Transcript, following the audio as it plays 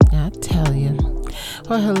tell you.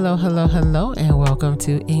 Well, hello, and welcome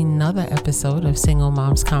to another episode of Single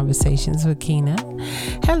Moms Conversations with Kina.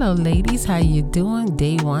 Hello, ladies. How you doing?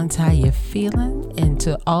 Day ones, how you feeling? And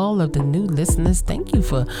to all of the new listeners, thank you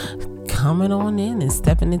for coming on in and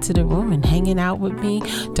stepping into the room and hanging out with me.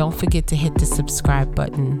 Don't forget to hit the subscribe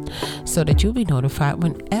button so that you'll be notified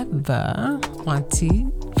whenever Auntie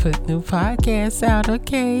put new podcasts out.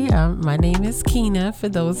 Okay, my name is Kina. For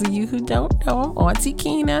those of you who don't know, I'm Auntie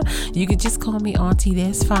Kina. You can just call me Auntie,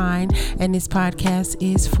 that's fine. And this podcast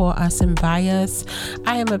is for us and by us.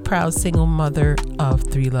 I am a proud single mother of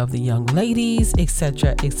 3 lovely young ladies,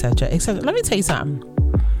 etc. Let me tell you something.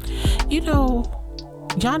 You know,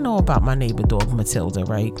 y'all know about my neighbor dog Matilda,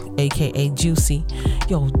 right? AKA Juicy.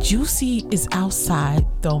 Yo, Juicy is outside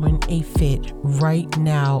throwing a fit right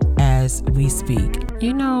now as we speak.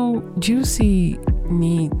 You know, Juicy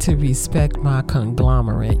need to respect my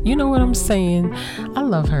conglomerate. You know what I'm saying? I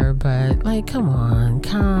love her, but like, come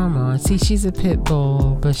on. See, she's a pit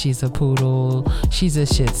bull, but she's a poodle. She's a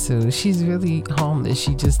shih tzu. She's really harmless.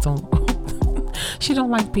 She just don't she don't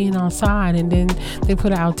like being outside, and then they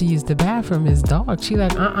put her out to use the bathroom as dog. She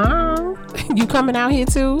like, you coming out here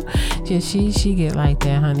too? Yeah, she get like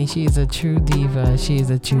that, honey. She is a true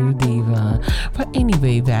diva. But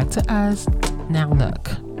anyway, back to us. Now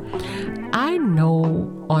look, I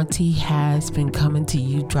know Auntie has been coming to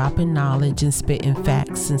you, dropping knowledge and spitting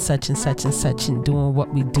facts and such and doing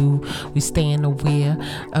what we do. We staying aware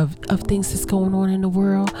of things that's going on in the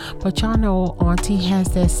world. But y'all know Auntie has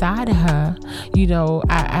that side of her, you know,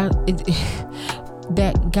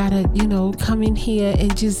 that gotta, you know, come in here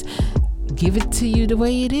and just give it to you the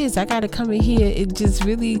way it is. I gotta come in here and just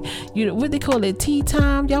really, you know, what they call it, tea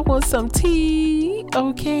time. Y'all want some tea?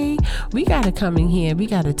 Okay, we gotta come in here. We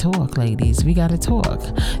gotta talk, ladies. We gotta talk.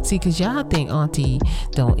 See, cause y'all think Auntie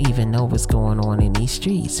don't even know what's going on in these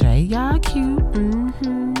streets, right? Y'all cute.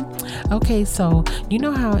 Okay, so you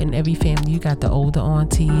know how in every family you got the older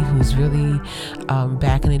auntie who's really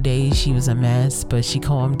back in the day she was a mess, but she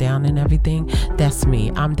calmed down and everything. That's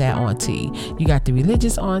me. I'm that auntie. You got the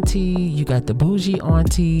religious auntie, you got the bougie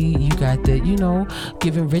auntie, you got the, you know,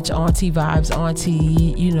 giving rich auntie vibes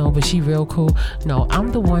auntie, you know, but she real cool. No,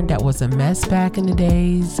 I'm the one that was a mess back in the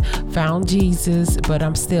days, found Jesus, but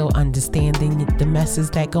I'm still understanding the messes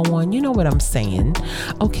that go on. You know what I'm saying?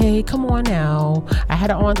 Okay, come on now. I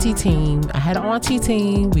had an auntie team.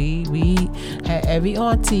 We had every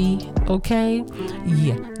auntie. Okay,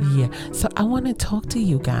 yeah. So I want to talk to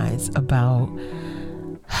you guys about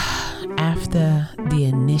after the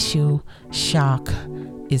initial shock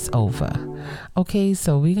is over. Okay,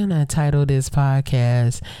 so we're gonna title this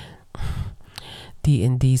podcast The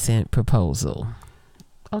Indecent Proposal.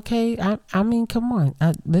 Okay, I mean, come on,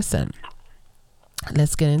 listen.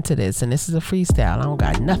 Let's get into this. And this is a freestyle. I don't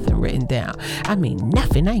got nothing written down. I mean,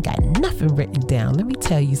 nothing. I ain't got nothing written down. Let me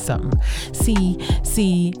tell you something.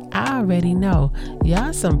 See, I already know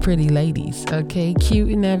y'all some pretty ladies. Okay, cute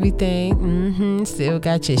and everything. Still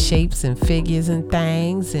got your shapes and figures and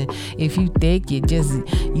things. And if you think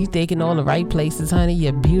you think in all the right places, honey.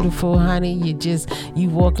 You're beautiful, honey. You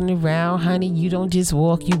walking around, honey. You don't just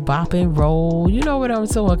walk. You bop and roll. You know what I'm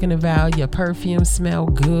talking about. Your perfume smell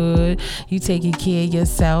good. You taking care of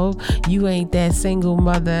yourself. You ain't that single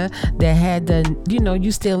mother that had the, you know,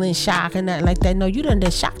 you still in shock and nothing like that. No, you done,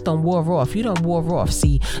 the shock done wore off. You done wore off.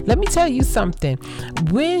 See, let me tell you something.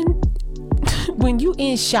 When you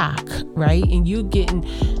in shock, right, and you getting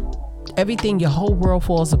everything, your whole world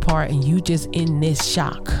falls apart and you just in this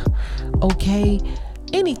shock, okay,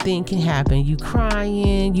 anything can happen. You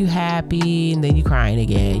crying, you happy, and then you crying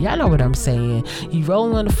again. Y'all know what I'm saying. You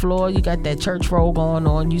rolling on the floor, you got that church roll going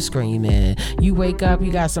on, you screaming. You wake up,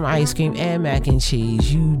 you got some ice cream and mac and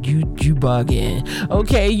cheese. You bugging.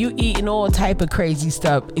 Okay, you eating all type of crazy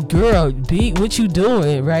stuff. Girl, what you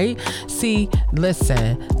doing, right? See,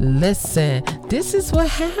 listen. This is what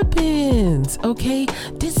happens, okay?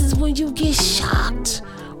 This is when you get shocked.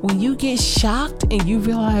 When you get shocked and you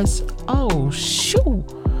realize, oh shoot,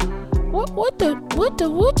 what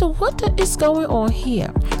the is going on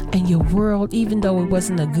here? And your world, even though it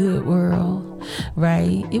wasn't a good world,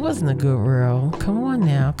 right? It wasn't a good world. Come on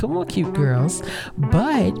now, come on, cute girls.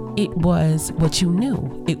 But it was what you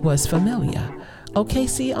knew. It was familiar. Okay,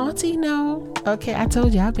 see, Auntie, no. Okay, I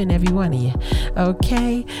told you I've been every one of you.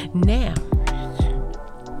 Okay, now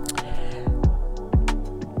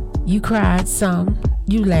you cried some.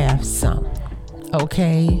 You laughed some.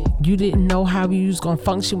 Okay, you didn't know how you was gonna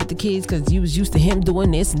function with the kids because you was used to him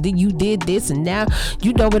doing this, and then you did this, and now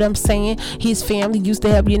you know what I'm saying. His family used to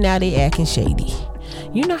help you, now they acting shady.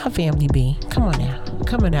 You know how family be. Come on now.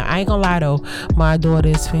 Come on now. I ain't gonna lie though. My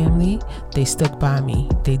daughter's family, they stuck by me.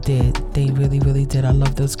 They did. They really, really did. I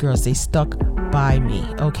love those girls. They stuck by me.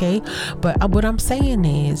 Okay. But what I'm saying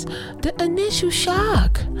is the initial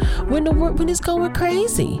shock when it's going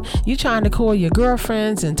crazy. You trying to call your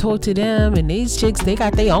girlfriends and talk to them, and these chicks, they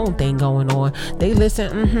got their own thing going on. They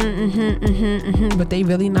listen, but they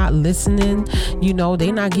really not listening. You know,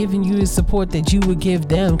 they not giving you the support that you would give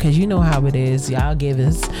them, because you know how it is. Y'all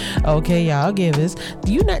givers. Okay, y'all givers.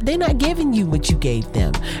 They're not giving you what you gave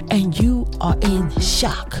them, and you are in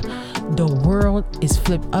shock. The world is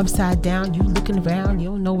flipped upside down. You looking around, you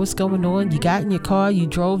don't know what's going on. You got in your car, you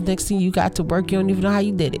drove, next thing you got to work, you don't even know how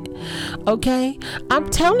you did it. Okay, I'm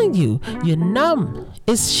telling you, you're numb.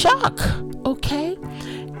 It's shock. Okay,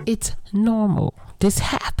 it's normal. This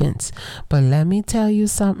happens. But let me tell you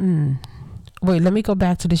something. Wait, let me go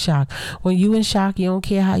back to the shock. When you in shock, you don't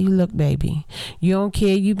care how you look, baby. You don't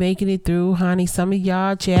care you making it through, honey. Some of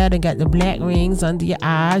y'all, Chad, and got the black rings under your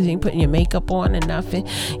eyes. You ain't putting your makeup on or nothing.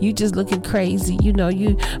 You just looking crazy. You know,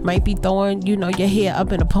 you might be throwing, your hair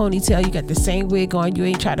up in a ponytail. You got the same wig on. You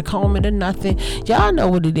ain't try to comb it or nothing. Y'all know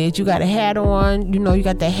what it is. You got a hat on. You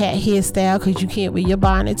got that hat hairstyle because you can't wear your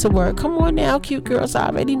bonnet to work. Come on now, cute girls. I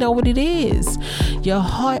already know what it is. Your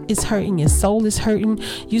heart is hurting. Your soul is hurting.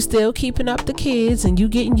 You still keeping up the kids, and you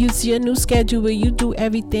getting used to your new schedule where you do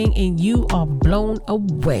everything, and you are blown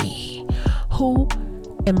away. Who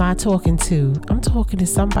am I talking to? I'm talking to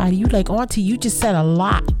somebody. You like, auntie, you just said a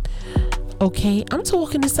lot. Okay, I'm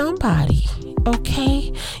talking to somebody.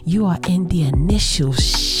 Okay, you are in the initial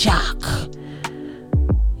shock.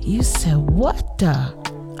 You said, what the?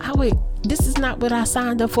 This is not what I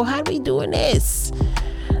signed up for. How are we doing this?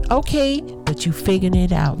 Okay, but you figuring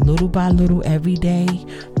it out little by little every day.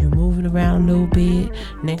 You're moving around a little bit.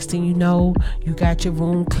 Next thing you know, you got your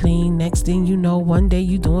room clean. Next thing you know, one day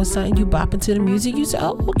you doing something, you bopping to the music. You say,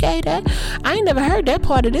 oh, okay, I ain't never heard that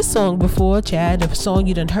part of this song before, Chad. The song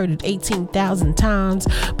you done heard it 18,000 times,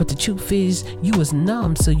 but the truth is you was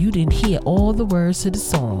numb, so you didn't hear all the words to the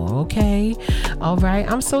song, okay? All right,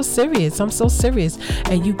 I'm so serious.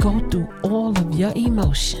 And you go through all of your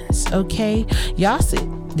emotions, okay?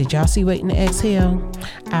 Did y'all see Waiting to Exhale?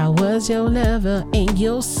 I was your lover and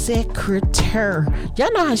your secretary. Y'all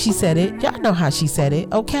know how she said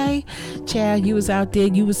it. Okay, child, you was out there.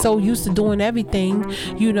 You was so used to doing everything.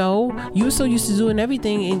 You were so used to doing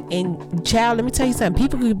everything. And child, let me tell you something.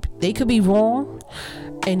 People could be wrong,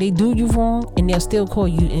 and they do you wrong, and they'll still call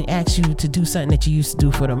you and ask you to do something that you used to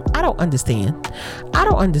do for them. I don't understand,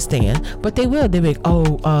 but they will. They'll be like,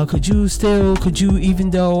 could you,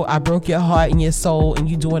 even though I broke your heart and your soul and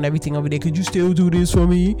you doing everything over there, could you still do this for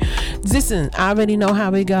me? Listen, I already know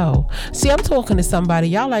how it go. See, I'm talking to somebody.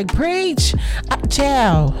 Y'all like, preach.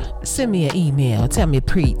 Child, send me an email. Tell me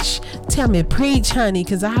preach, honey,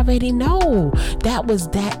 because I already know that was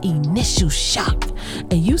that initial shock.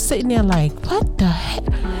 And you sitting there like, what the heck?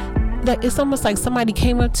 Like, it's almost like somebody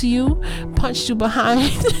came up to you, punched you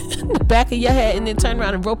behind the back of your head, and then turned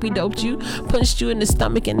around and ropey doped you, punched you in the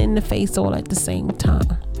stomach and in the face all at the same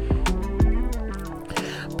time.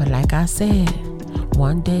 But like I said,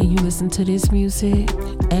 one day you listen to this music,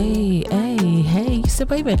 hey, you said,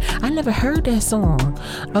 wait a minute, I never heard that song.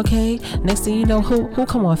 Okay, next thing you know, who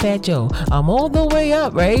come on, Fat Joe? I'm all the way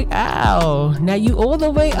up, right? Ow, now you all the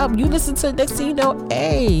way up. You listen to, next thing you know,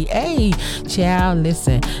 hey, child,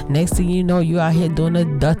 listen. Next thing you know, you out here doing a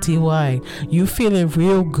dirty wine. You feeling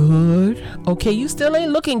real good. Okay, you still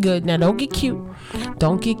ain't looking good. Now don't get cute,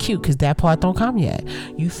 because that part don't come yet.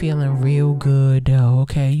 You feeling real good though.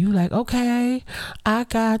 Okay, you like, okay, I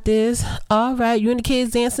got this. All right, you and the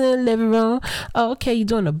kids dancing in the living room. Okay, you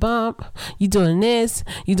doing a bump, you doing this,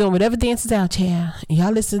 you doing whatever dances out, child.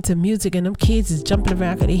 Y'all listen to music, and them kids is jumping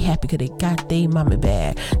around because they happy because they got their mommy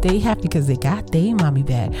back. They happy because they got their mommy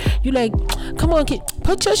back. You like, come on, kid,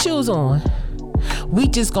 put your shoes on. We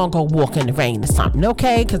just gonna go walk in the rain or something,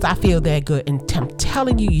 okay? Because I feel that good. And I'm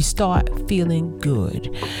telling you, you start feeling good.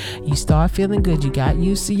 You got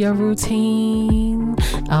used to your routine.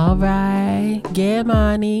 All right. Yeah,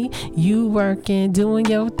 money. You working, doing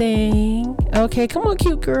your thing. Okay, come on,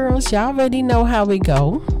 cute girls. Y'all already know how we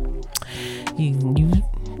go.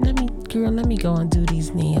 Let me go and do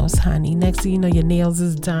these nails, honey. Next thing you know, your nails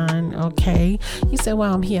is done, okay? You said,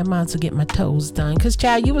 well, I'm here, I might as well get my toes done. Because,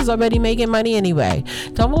 child, you was already making money anyway.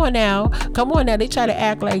 Come on now. They try to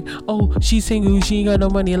act like, oh, she's single, she ain't got no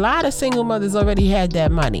money. A lot of single mothers already had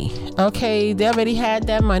that money, okay? They already had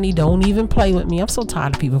that money. Don't even play with me. I'm so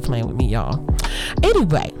tired of people playing with me, y'all.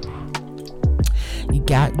 Anyway,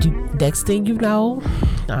 next thing you know,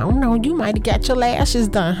 I don't know, you might have got your lashes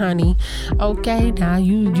done, honey. Okay, now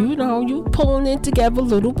you pulling it together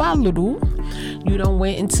little by little. You done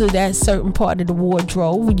went into that certain part of the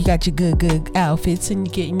wardrobe where you got your good outfits and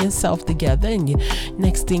you're getting yourself together, and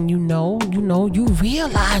next thing you know, you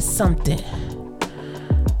realize something.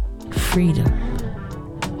 Freedom,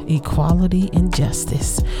 equality, and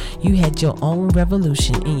justice. You had your own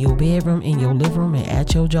revolution in your bedroom, in your living room, and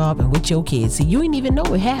at your job, and with your kids. See, you didn't even know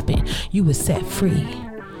it happened. You were set free.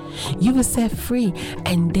 You were set free.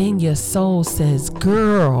 And then your soul says,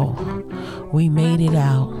 girl, we made it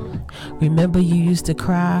out. Remember you used to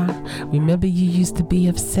cry? Remember you used to be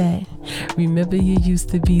upset? Remember you used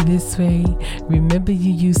to be this way? Remember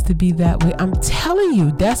you used to be that way? I'm telling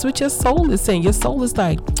you, that's what your soul is saying. Your soul is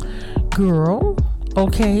like, girl,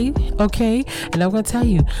 okay. And I'm going to tell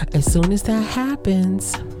you, as soon as that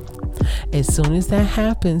happens,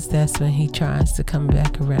 that's when he tries to come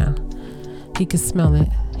back around. He can smell it.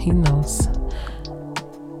 He knows.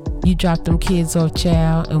 You dropped them kids off,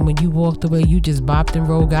 child, and when you walked away, you just bopped and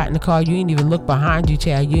rolled, got in the car. You ain't even look behind you,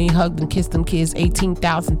 child. You ain't hugged and kissed them kids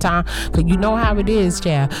 18,000 times, because you know how it is,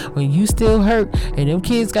 child. When you still hurt and them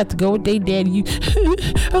kids got to go with their daddy, you,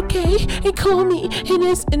 okay, and call me, and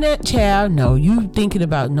this and that, child. No, you thinking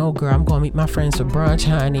about, no, girl, I'm going to meet my friends for brunch,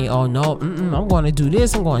 honey. Oh, no, I'm going to do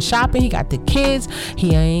this. I'm going shopping. He got the kids.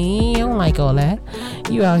 He don't like all that.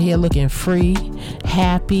 You out here looking free,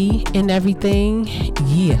 happy, and everything.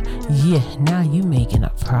 Yeah, now you making a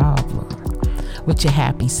problem with your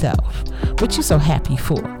happy self. What you so happy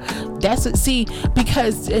for? That's it. See,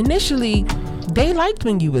 because initially they liked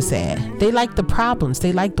when you were sad. They liked the problems.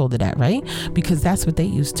 They liked all of that, right? Because that's what they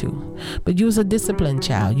used to. But you was a disciplined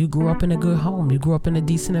child. You grew up in a good home. You grew up in a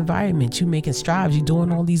decent environment. You making strides. You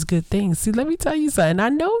doing all these good things. See, let me tell you something. I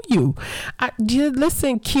know you.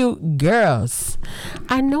 Listen, cute girls.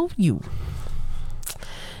 I know you.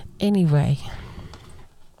 Anyway,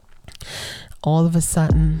 all of a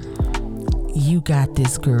sudden, you got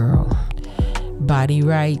this girl. Body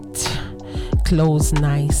right, clothes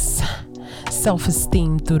nice,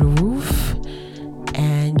 self-esteem through the roof,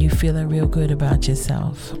 and you feeling real good about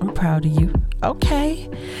yourself. I'm proud of you. Okay.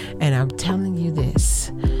 And I'm telling you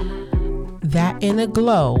this, that inner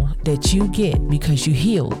glow that you get because you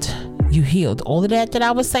healed. All of that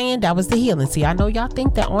I was saying, that was the healing. See, I know y'all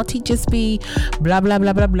think that auntie just be blah, blah,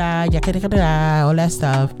 blah, blah, blah, all that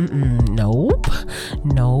stuff. Nope.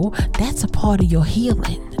 No, that's a part of your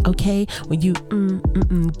healing, okay? When you,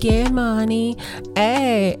 get money,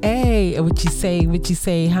 hey, what you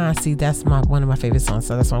say, huh? See, that's one of my favorite songs,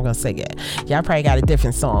 so that's why I'm going to sing it. Y'all probably got a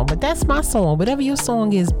different song, but that's my song. Whatever your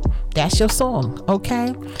song is, that's your song,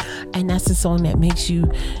 okay? And that's the song that makes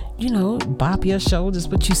you, bop your shoulders,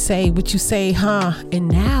 what you say, huh? And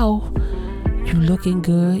now you looking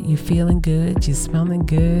good, you feeling good, you smelling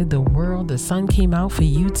good. The sun came out for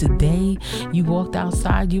you today. You walked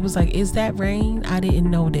outside, you was like, is that rain? I didn't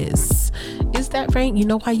know this. Is that rain? You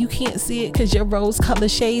know why you can't see it? Because your rose color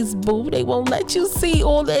shades, boo, they won't let you see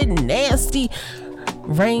all that nasty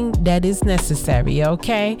rain that is necessary,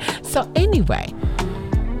 okay? So anyway,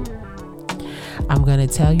 I'm going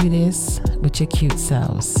to tell you this with your cute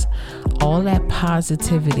selves. All that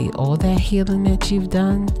positivity, all that healing that you've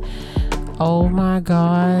done, oh my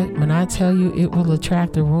God, when I tell you it will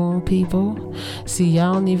attract the wrong people. See,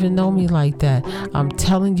 y'all don't even know me like that. I'm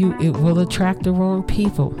telling you, it will attract the wrong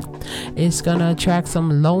people. It's going to attract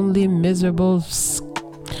some lonely, miserable,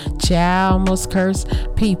 child, almost cursed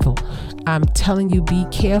people. I'm telling you, be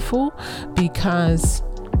careful, because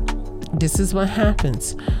this is what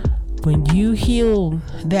happens. When you heal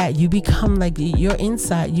that, you become like your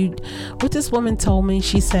inside. What this woman told me,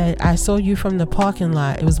 she said, I saw you from the parking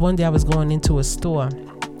lot. It was one day I was going into a store,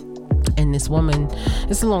 and this woman,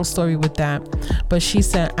 it's a long story with that, but she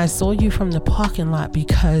said, I saw you from the parking lot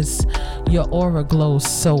because your aura glows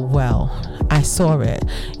so well. I saw it.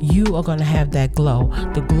 You are going to have that glow,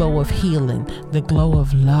 the glow of healing, the glow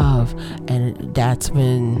of love. And that's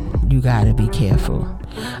when you got to be careful.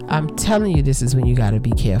 I'm telling you, this is when you got to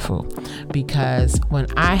be careful, because when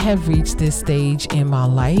I have reached this stage in my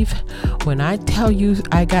life, when I tell you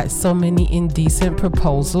I got so many indecent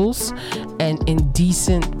proposals and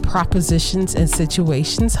indecent propositions and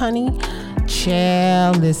situations, honey,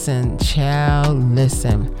 child, listen.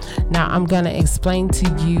 Now I'm going to explain to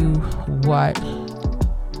you what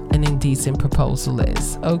an indecent proposal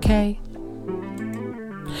is, okay?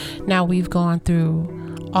 Now, we've gone through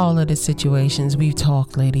all of the situations. We've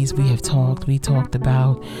talked, ladies. We talked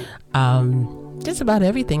about just about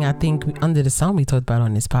everything I think under the sun we talked about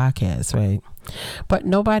on this podcast, right? But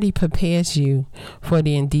nobody prepares you for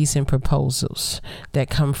the indecent proposals that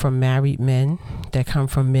come from married men, that come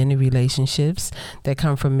from men in relationships, that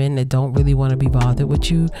come from men that don't really want to be bothered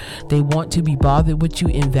with you. They want to be bothered with you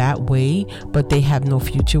in that way, but they have no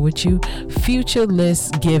future with you.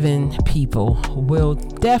 Futureless given people will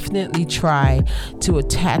definitely try to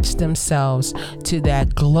attach themselves to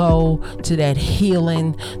that glow, to that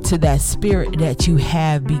healing, to that spirit that you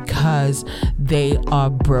have because they are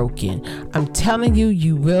broken. I'm telling you,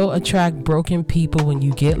 you will attract broken people when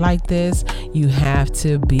you get like this. You have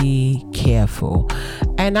to be careful.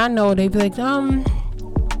 And I know they be like,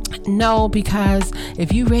 no, because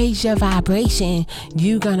if you raise your vibration,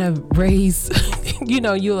 you're gonna raise,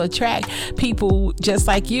 you'll attract people just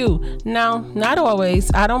like you. No, not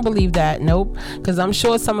always. I don't believe that. Nope. Because I'm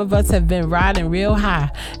sure some of us have been riding real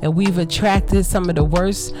high and we've attracted some of the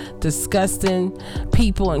worst, disgusting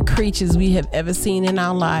people and creatures we have ever seen in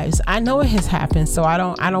our lives. I know it has happened, so I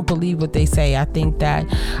don't believe what they say. I think that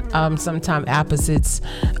sometimes opposites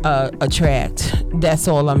attract. That's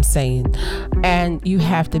all I'm saying. And you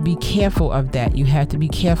have to be careful of that. You have to be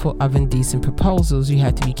careful of indecent proposals. You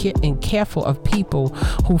have to be careful of people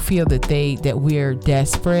who feel that we're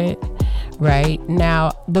desperate. Right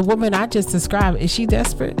now, the woman I just described, is she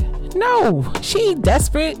desperate? No, she ain't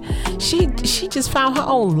desperate. She just found her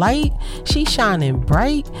own light. She shining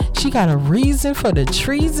bright. She got a reason for the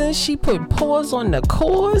treason. She put pause on the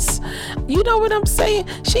cause. You know what I'm saying?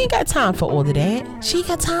 She ain't got time for all of that. She ain't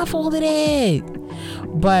got time for all of that.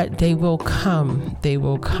 But they will come. They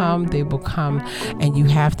will come. They will come. And you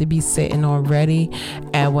have to be sitting on ready.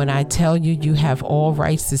 And when I tell you, you have all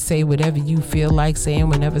rights to say whatever you feel like saying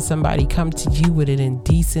whenever somebody comes to you with an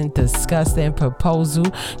indecent, disgusting proposal,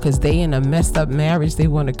 because they in a messed up marriage, they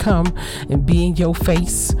want to come and be in your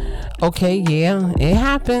face. Okay, yeah, it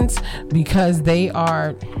happens because they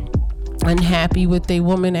are unhappy with their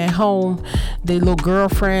woman at home, their little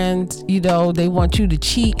girlfriend, they want you to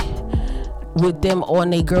cheat with them on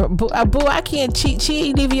their girl. Boo, I can't cheat. She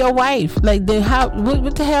ain't even your wife. Like, then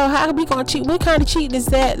what the hell? How are we gonna cheat? What kind of cheating is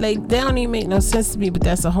that? Like, that don't even make no sense to me, but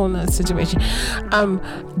that's a whole nother situation.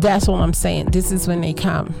 That's what I'm saying. This is when they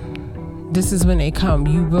come.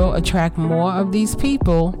 You will attract more of these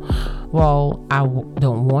people. Well, I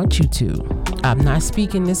don't want you to. I'm not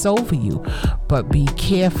speaking this over you, but be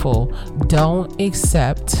careful. Don't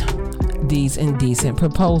accept these indecent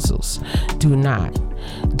proposals.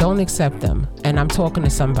 Don't accept them. And I'm talking to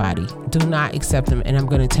somebody. Do not accept them. And I'm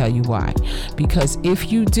going to tell you why. Because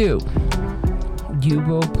if you do, you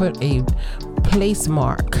will put a place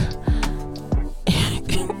mark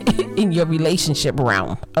in your relationship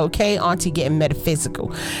realm. Okay, onto getting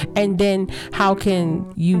metaphysical. And then how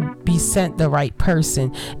can you be sent the right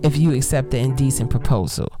person if you accept the indecent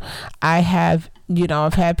proposal? I've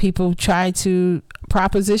had people try to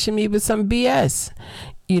proposition me with some BS.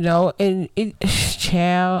 And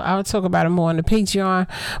child, I'll talk about it more on the Patreon,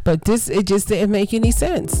 but it just didn't make any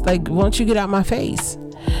sense. Like, won't you get out my face?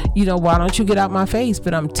 Why don't you get out my face?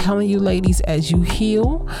 But I'm telling you, ladies, as you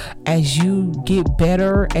heal, as you get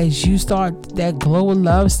better, as you start, that glow of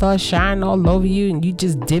love start shining all over you, and you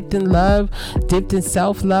just dipped in love, dipped in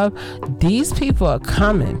self-love, these people are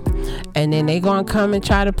coming. And then they're going to come and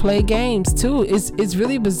try to play games too. It's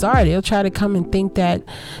really bizarre. They'll try to come and think that,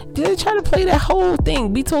 they'll try to play that whole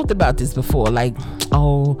thing. We talked about this before. Like,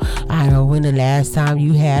 oh, I know when the last time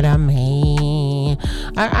you had a man.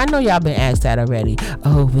 I know y'all been asked that already.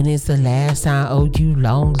 Oh, when is the last time? Oh, you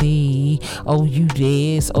lonely. Oh, you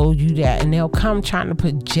this. Oh, you that. And they'll come trying to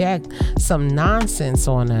project some nonsense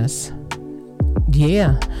on us.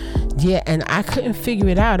 Yeah. And I couldn't figure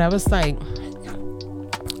it out. I was like,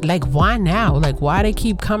 why now? Like, why they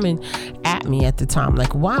keep coming at me at the time?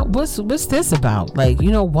 Like, why? What's this about? Like,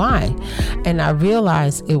 why? And I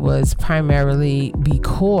realized it was primarily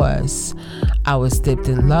because I was dipped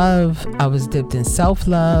in love. I was dipped in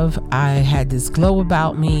self-love. I had this glow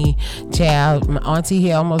about me. Child, my auntie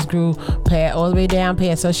here almost grew all the way down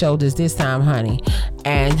past her shoulders this time, honey.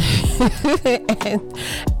 And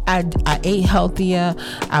I ate healthier.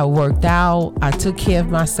 I worked out. I took care of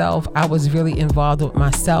myself. I was really involved with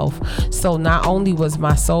myself. So not only was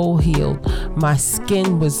my soul healed, my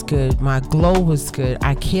skin was good. My glow was good.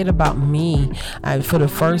 I cared about me. For the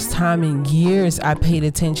first time in years, I paid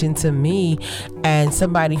attention to me. And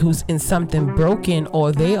somebody who's in something broken,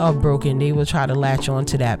 or they are broken, they will try to latch on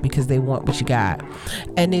to that because they want what you got.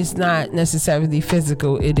 And it's not necessarily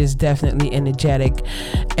physical. It is definitely energetic,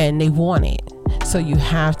 and they want it. So you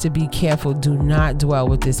have to be careful. Do not dwell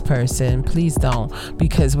with this person. Please don't.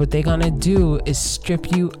 Because what they're going to do is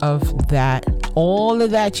strip you of that. All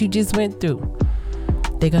of that you just went through.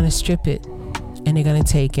 They're going to strip it. and they're going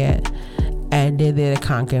to take it, and they're there to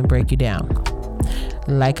conquer and break you down.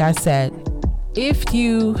 Like I said, if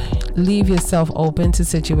you leave yourself open to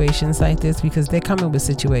situations like this, because they're coming with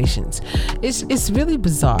situations, it's really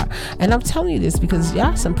bizarre. And I'm telling you this because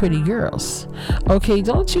y'all some pretty girls. Okay,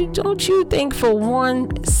 don't you think for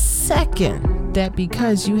 1 second that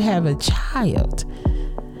because you have a child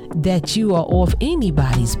that you are off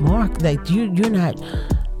anybody's mark, that you're not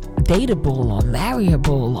dateable or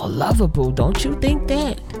marryable or lovable. Don't you think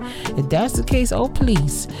that? If that's the case, oh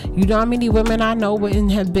please. You know how many women I know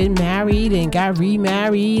and have been married and got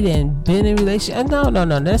remarried and been in relationship? No,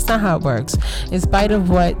 that's not how it works. In spite of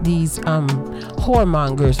what these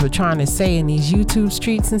whoremongers were trying to say in these YouTube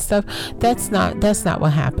streets and stuff, that's not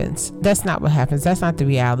what happens. That's not what happens. That's not the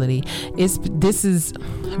reality. This is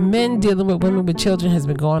men dealing with women with children has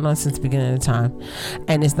been going on since the beginning of time,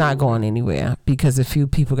 and it's not going anywhere because a few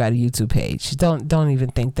people got a YouTube page. Don't even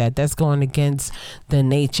think that. That's going against the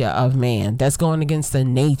nature of man. That's going against the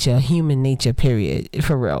nature, human nature, period,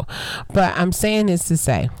 for real. But I'm saying this to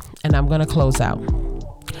say, and I'm gonna close out.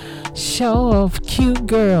 Show off, cute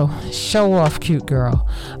girl. Show off, cute girl.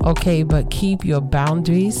 Okay, but keep your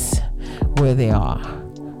boundaries where they are.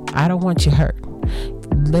 I don't want you hurt.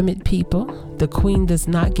 Limit people. The queen does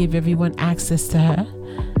not give everyone access to her.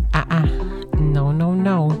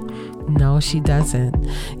 No, she doesn't.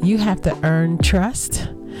 You have to earn trust.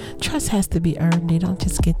 Trust has to be earned. They don't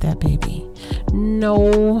just get that, baby.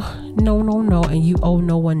 No. And you owe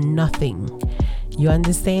no one nothing. You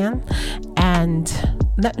understand? And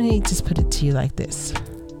let me just put it to you like this.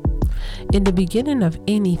 In the beginning of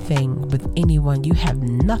anything with anyone, you have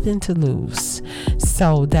nothing to lose.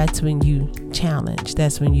 So that's when you challenge.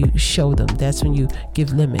 That's when you show them. That's when you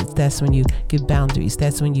give limits. That's when you give boundaries.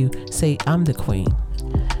 That's when you say, I'm the queen.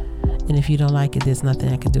 And if you don't like it, there's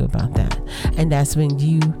nothing I can do about that. And that's when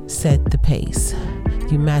you set the pace.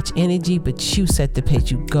 You match energy, but you set the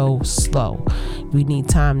pace. You go slow. We need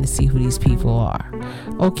time to see who these people are.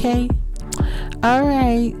 Okay? All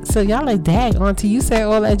right. So y'all like, dang, auntie, you said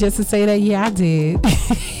all that just to say that? Yeah, I did.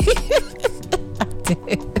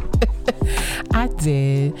 I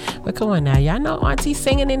did. But come on now. Y'all know auntie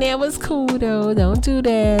singing in there was cool, though. Don't do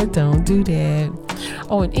that.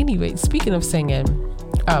 Oh, and anyway, speaking of singing,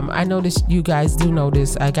 I noticed you guys do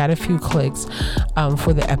notice I got a few clicks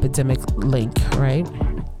for the Epidemic link, right?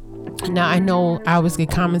 Now I know I always get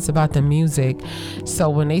comments about the music, so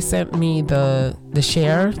when they sent me the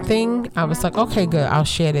share thing, I was like, okay, good, I'll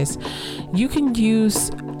share this. You can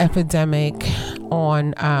use Epidemic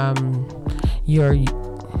on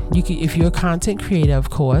if you're a content creator, of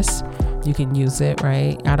course, you can use it,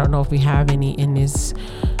 right? I don't know if we have any in this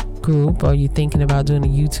group, or you're thinking about doing a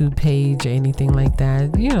YouTube page or anything like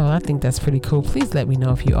that. I think that's pretty cool. Please let me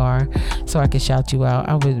know if you are, so I can shout you out.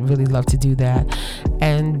 I would really love to do that.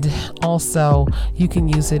 And also you can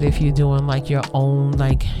use it if you're doing like your own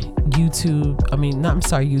like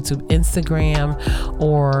Instagram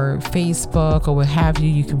or Facebook or what have you.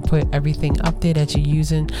 You can put everything up there that you're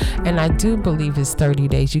using, and I do believe it's 30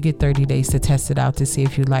 days. You get 30 days to test it out to see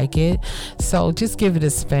if you like it. So just give it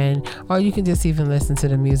a spin, or you can just even listen to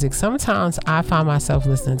the music. Sometimes I find myself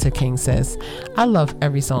listening to King Sis. I love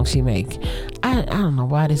every song she make. I don't know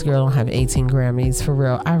why this girl don't have 18 Grammys, for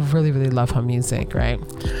real. I really, really love her music, right?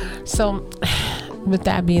 So with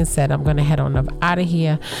that being said, I'm going to head on up out of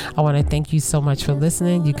here. I want to thank you so much for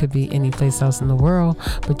listening. You could be any place else in the world,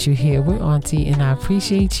 but you're here with Auntie, and I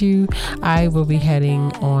appreciate you. I will be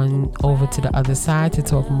heading on over to the other side to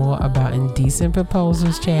talk more about indecent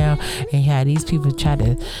proposals, child, and how these people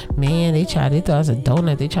they thought I was a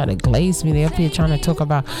donut. They try to glaze me. They're up here trying to talk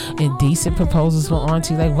about indecent proposals with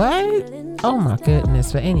Auntie. Like, what? Oh my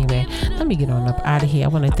goodness. But anyway, let me get on up out of here. I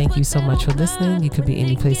want to thank you so much for listening. You could be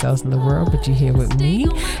any place else in the world, but you're here with me.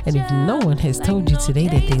 And if no one has told you today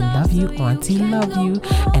that they love you, Auntie love you,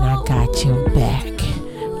 and I got your back.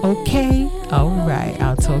 Okay? All right.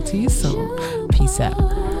 I'll talk to you soon. Peace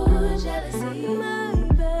out.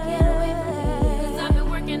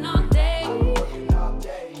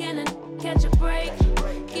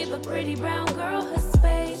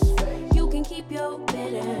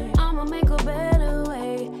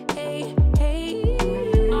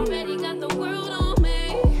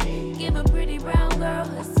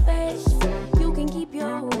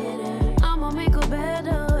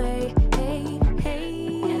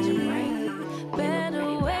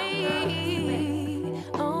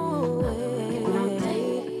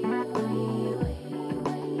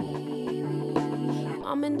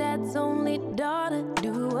 Mom and Dad's only daughter,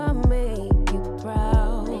 do I make you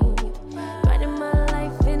proud? Writing my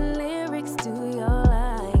life in lyrics, do you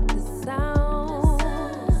like the sound?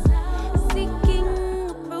 Seeking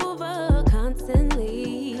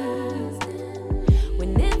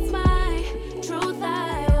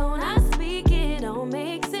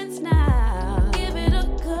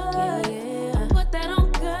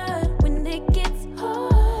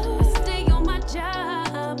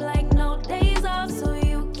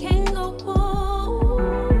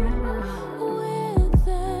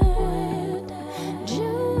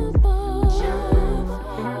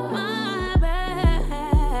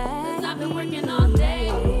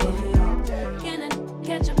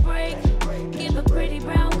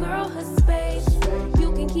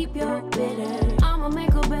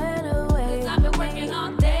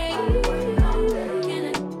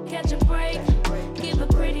a break. Give a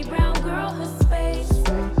pretty brown girl her space.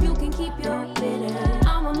 You can keep your bitter.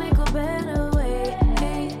 I'ma make a better way.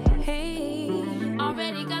 Hey, hey.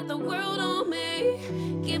 Already got the world on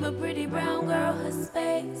me. Give a pretty brown girl her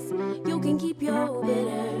space. You can keep your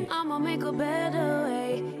bitter. I'ma make a better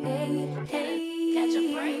way. Hey, hey. Catch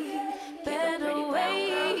a break.